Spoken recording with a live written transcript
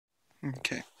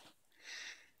Okay.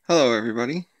 Hello,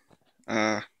 everybody.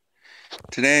 Uh,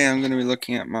 Today I'm going to be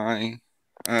looking at my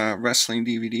wrestling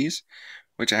DVDs,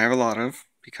 which I have a lot of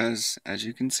because, as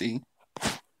you can see,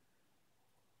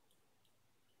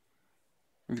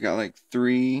 we've got like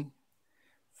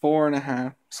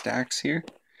 4.5 stacks here.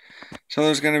 So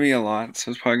there's going to be a lot,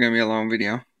 so it's probably going to be a long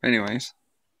video. Anyways,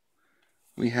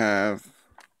 we have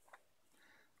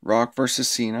Rock vs.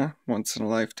 Cena, Once in a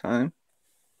Lifetime.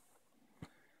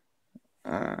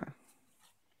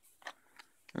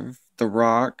 The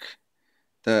Rock,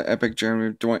 The Epic Journey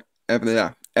of Dwayne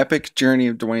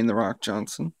The Rock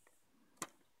Johnson.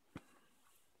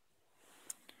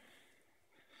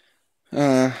 We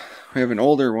have an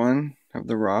older one of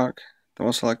The Rock, The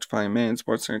Most Electrifying Man in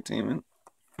Sports Entertainment.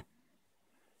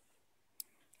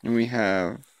 And we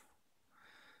have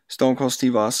Stone Cold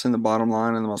Steve Austin, The Bottom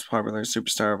Line, and the most popular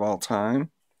superstar of all time.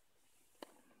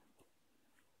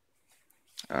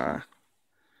 The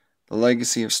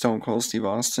Legacy of Stone Cold Steve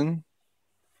Austin.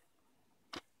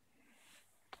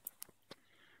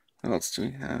 What else do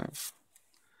we have?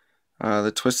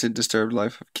 The Twisted, Disturbed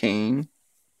Life of Kane.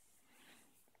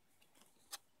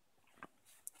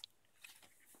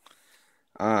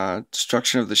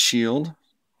 Destruction of the Shield.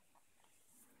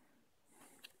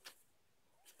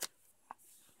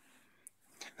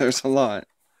 There's a lot.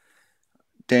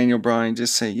 Daniel Bryan,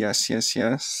 Just Say Yes, Yes,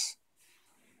 Yes.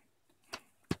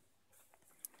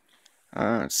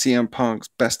 CM Punk's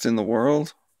Best in the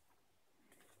World.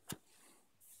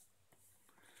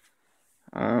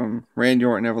 Randy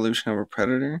Orton, Evolution of a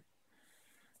Predator.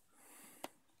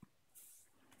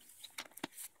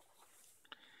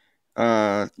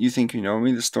 You Think You Know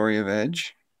Me, The Story of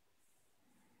Edge.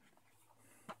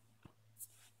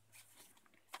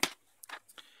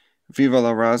 Viva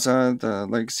La Raza, The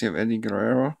Legacy of Eddie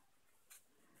Guerrero.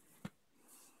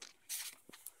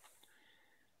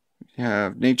 You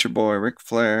have Nature Boy, Ric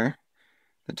Flair,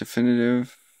 The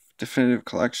Definitive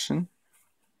Collection.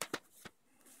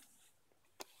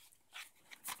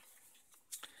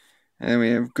 And then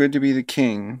we have Good to Be the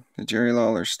King, the Jerry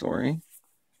Lawler story.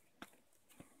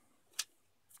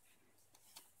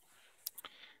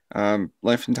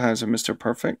 Life and Times of Mr.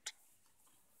 Perfect.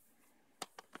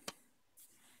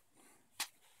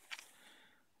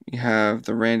 You have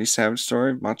the Randy Savage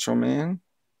story, Macho Man.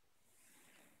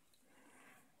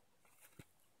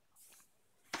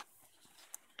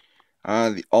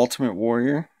 The Ultimate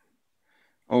Warrior,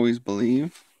 Always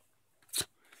Believe.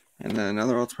 And then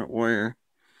another Ultimate Warrior,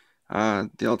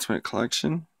 The Ultimate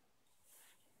Collection.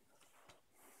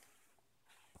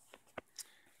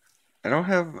 I don't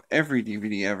have every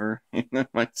DVD ever.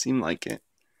 That might seem like it.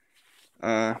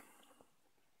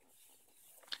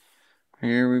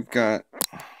 Here we've got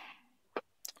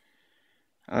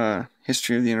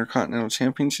History of the Intercontinental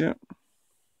Championship.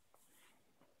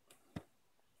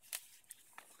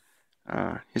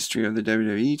 History of the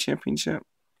WWE Championship.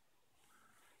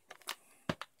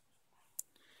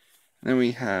 Then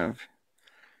we have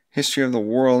History of the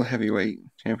World Heavyweight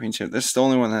Championship. This is the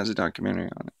only one that has a documentary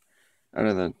on it out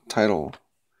of the title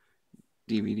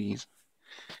DVDs.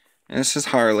 And this is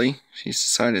Harley. She's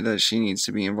decided that she needs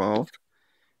to be involved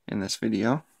in this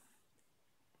video.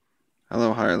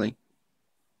 Hello, Harley.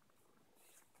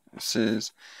 This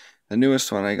is the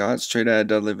newest one I got, straight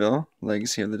out of Dudleyville,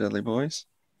 Legacy of the Dudley Boys.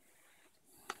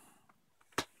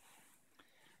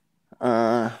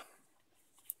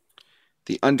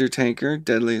 The Undertaker,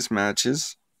 Deadliest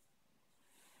Matches.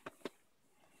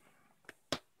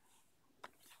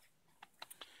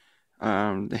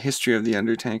 The History of the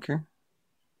Undertaker.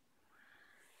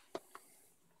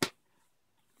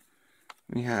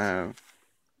 We have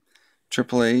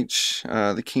Triple H,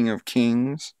 the King of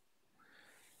Kings.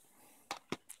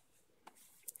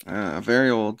 A very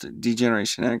old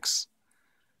D-Generation X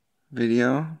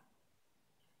video.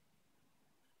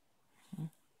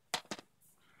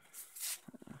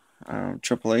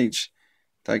 Triple H,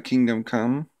 Thy Kingdom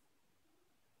Come.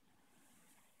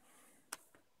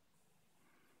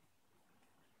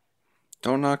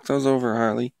 Don't knock those over,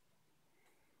 Harley.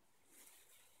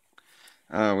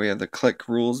 We have the Click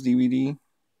Rules DVD.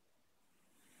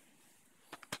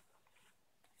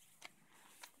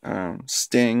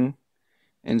 Sting,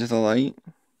 Into the Light.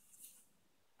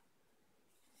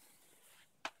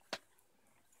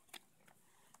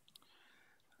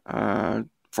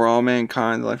 For All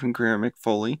Mankind, The Life and Career of Mick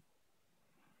Foley.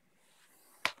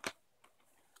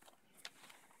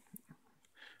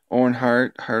 Owen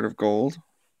Hart, Heart of Gold.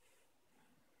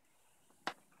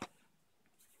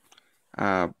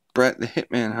 Bret the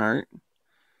Hitman Hart.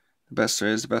 The best there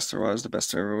is, the best there was, the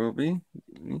best there ever will be.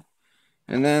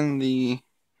 And then the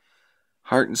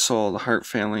Heart and Soul, the Hart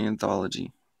Family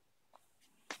Anthology.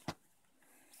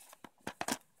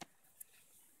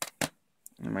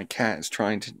 And my cat is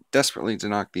trying desperately to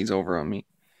knock these over on me.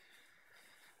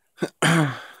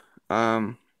 The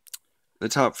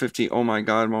top 50 oh my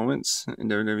god moments in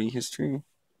WWE history.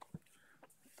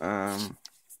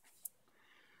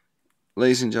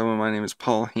 Ladies and gentlemen, my name is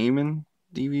Paul Heyman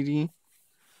DVD.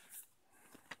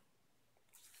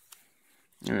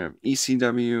 We have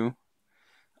ECW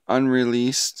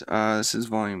Unreleased. This is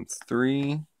Volume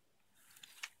 3.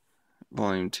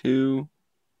 Volume 2.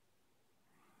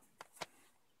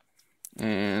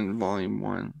 And Volume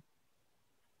 1.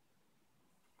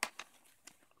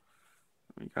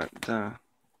 We got the...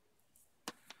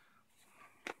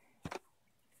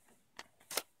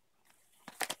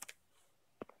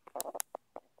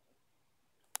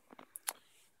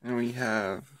 And we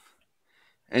have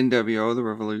NWO, The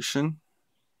Revolution.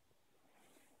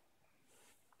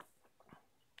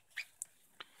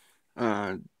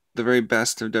 The very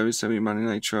best of WCW Monday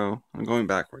Nitro. I'm going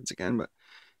backwards again, but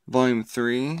Volume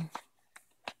 3.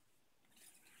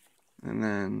 And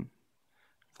then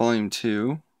Volume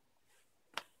 2.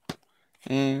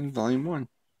 And Volume 1.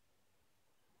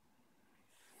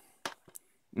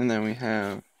 And then we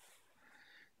have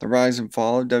The Rise and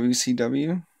Fall of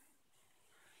WCW.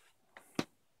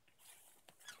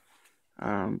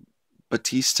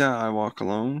 Batista, I Walk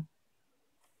Alone.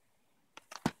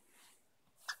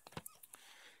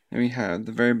 And we have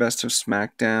The Very Best of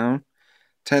SmackDown,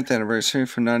 10th anniversary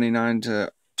from 99 to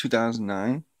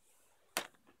 2009.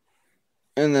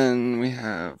 And then we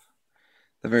have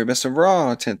The Very Best of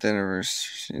Raw, 10th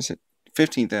anniversary. Is it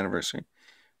 15th anniversary?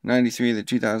 93 to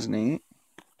 2008.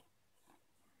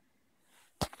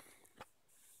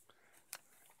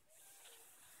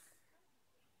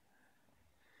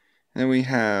 And then we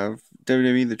have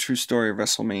WWE The True Story of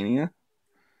WrestleMania.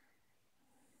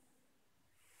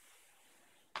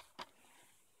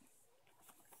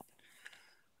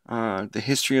 The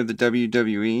History of the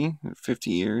WWE,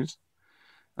 50 years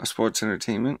of sports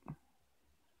entertainment.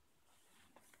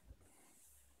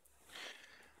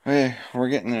 Hey, we're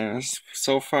getting there.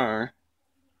 So far,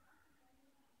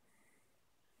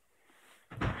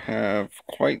 have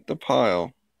quite the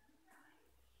pile.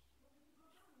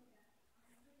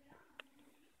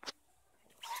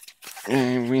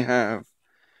 And we have,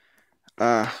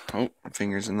 oh,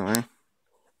 fingers in the way.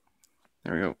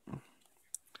 There we go.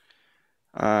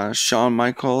 Shawn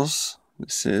Michaels.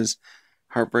 This is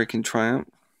Heartbreak and Triumph.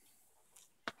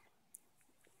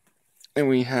 And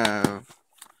we have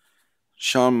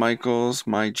Shawn Michaels,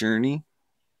 My Journey.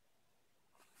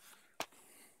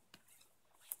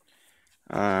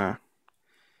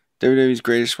 WWE's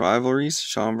Greatest Rivalries,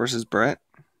 Shawn versus Brett.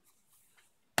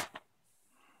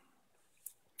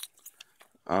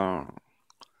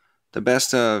 The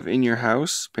Best of In Your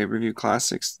House, Pay-Per-View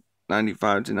Classics,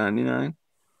 95 to 99.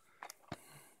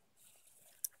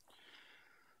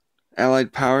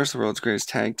 Allied Powers, the world's greatest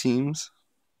tag teams.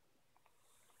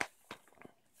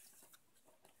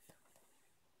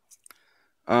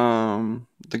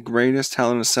 The greatest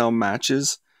Hell in a Cell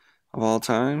matches of all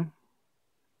time.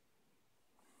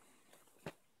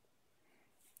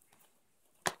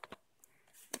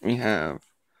 We have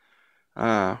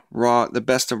Raw, the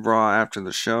best of Raw after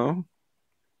the show.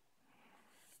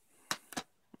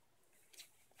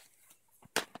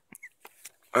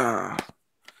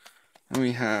 And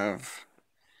we have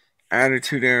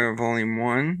Attitude Era Volume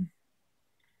 1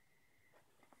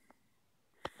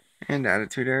 and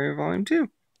Attitude Era Volume 2.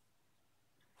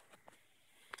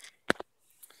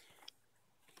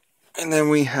 And then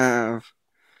we have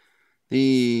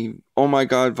the Oh My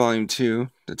God Volume 2,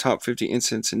 the top 50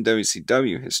 incidents in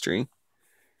WCW history,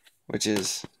 which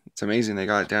is, it's amazing they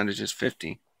got it down to just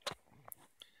 50.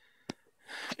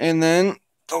 And then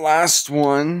the last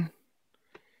one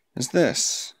is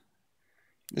this.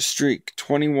 The Streak,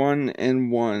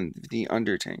 21-1, The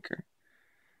Undertaker.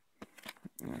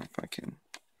 If I can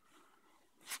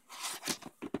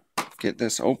get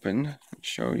this open and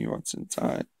show you what's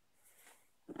inside.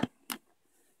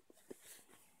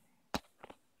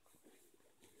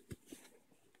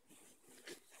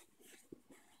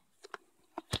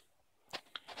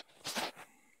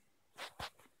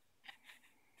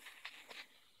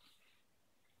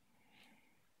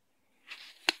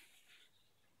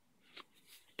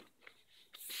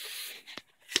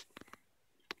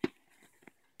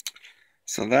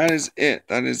 So that is it.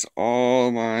 That is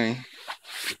all my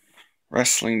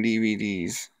wrestling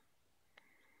DVDs.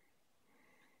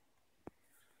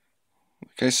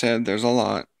 Like I said, there's a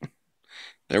lot.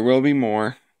 There will be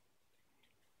more.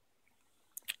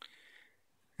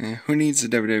 Who needs the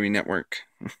WWE Network?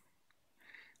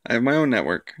 I have my own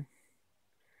network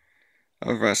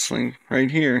of wrestling right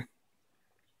here.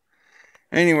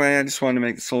 Anyway, I just wanted to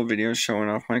make this whole video showing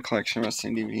off my collection of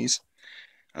wrestling DVDs.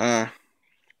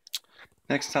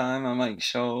 Next time I might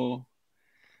show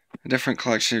a different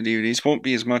collection of DVDs. Won't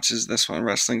be as much as this one.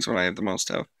 Wrestling's what I have the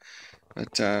most of.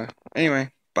 But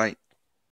anyway,